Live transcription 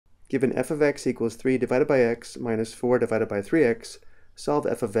Given f of x equals 3 divided by x minus 4 divided by 3x, solve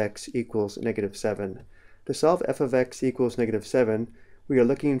f of x equals negative 7. To solve f of x equals negative 7, we are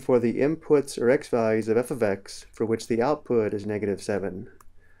looking for the inputs or x values of f of x for which the output is negative 7.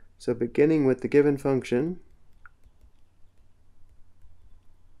 So beginning with the given function,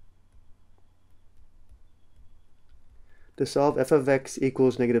 to solve f of x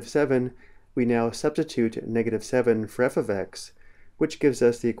equals negative 7, we now substitute negative 7 for f of x, which gives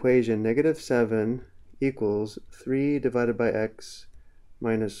us the equation negative 7 equals 3 divided by x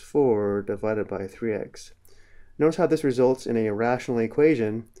minus 4 divided by 3x. Notice how this results in a rational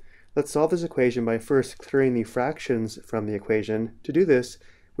equation. Let's solve this equation by first clearing the fractions from the equation. To do this,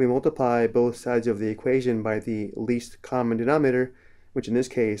 we multiply both sides of the equation by the least common denominator, which in this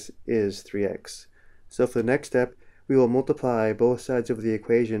case is 3x. So for the next step, we will multiply both sides of the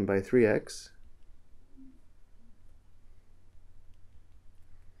equation by 3x.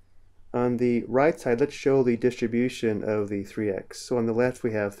 On the right side, let's show the distribution of the 3x. So on the left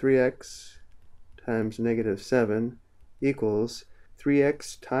we have 3x times negative 7 equals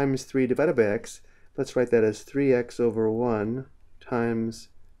 3x times 3 divided by x. Let's write that as 3x over 1 times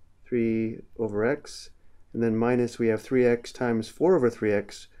 3 over x. And then minus we have 3x times 4 over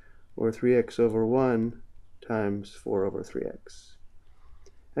 3x, or 3x over 1 times 4 over 3x.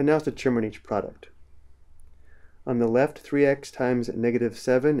 And now to determine each product. On the left, 3x times negative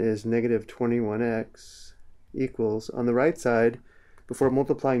 7 is negative 21x equals, on the right side, before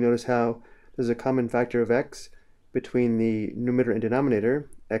multiplying, notice how there's a common factor of x between the numerator and denominator.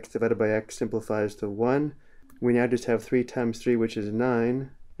 X divided by x simplifies to 1. We now just have 3 times 3, which is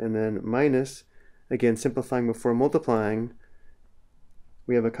 9, and then minus, again simplifying before multiplying,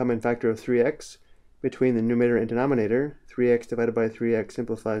 we have a common factor of 3x between the numerator and denominator. 3x divided by 3x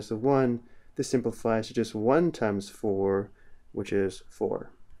simplifies to 1. This simplifies to just 1 times 4, which is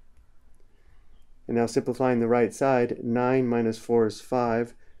 4. And now simplifying the right side, 9 minus 4 is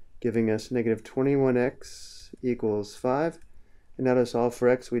 5, giving us negative 21x equals 5. And now to solve for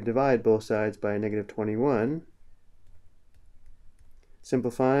x, we divide both sides by negative 21.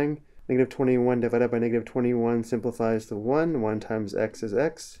 Simplifying, negative 21 divided by negative 21 simplifies to 1. 1 times x is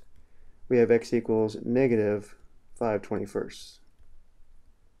x. We have x equals negative 5/21.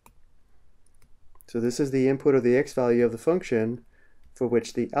 So this is the input or the x value of the function for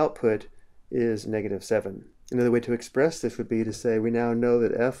which the output is negative 7. Another way to express this would be to say we now know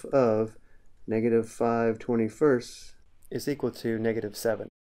that f of negative 5/21 is equal to negative 7.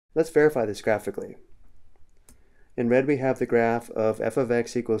 Let's verify this graphically. In red we have the graph of f of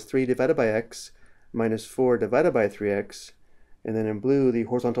x equals 3 divided by x minus 4 divided by 3x, and then in blue the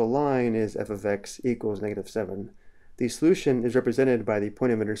horizontal line is f of x equals negative 7. The solution is represented by the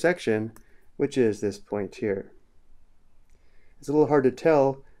point of intersection, which is this point here. It's a little hard to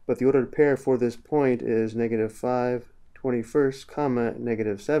tell, but the ordered pair for this point is negative 5/21 comma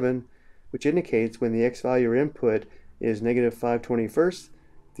negative 7, which indicates when the x value or input is negative 5/21,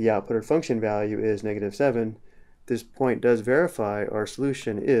 the output or function value is negative 7. This point does verify our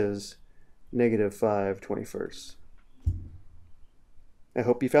solution is negative 5/21. I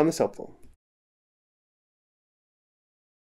hope you found this helpful.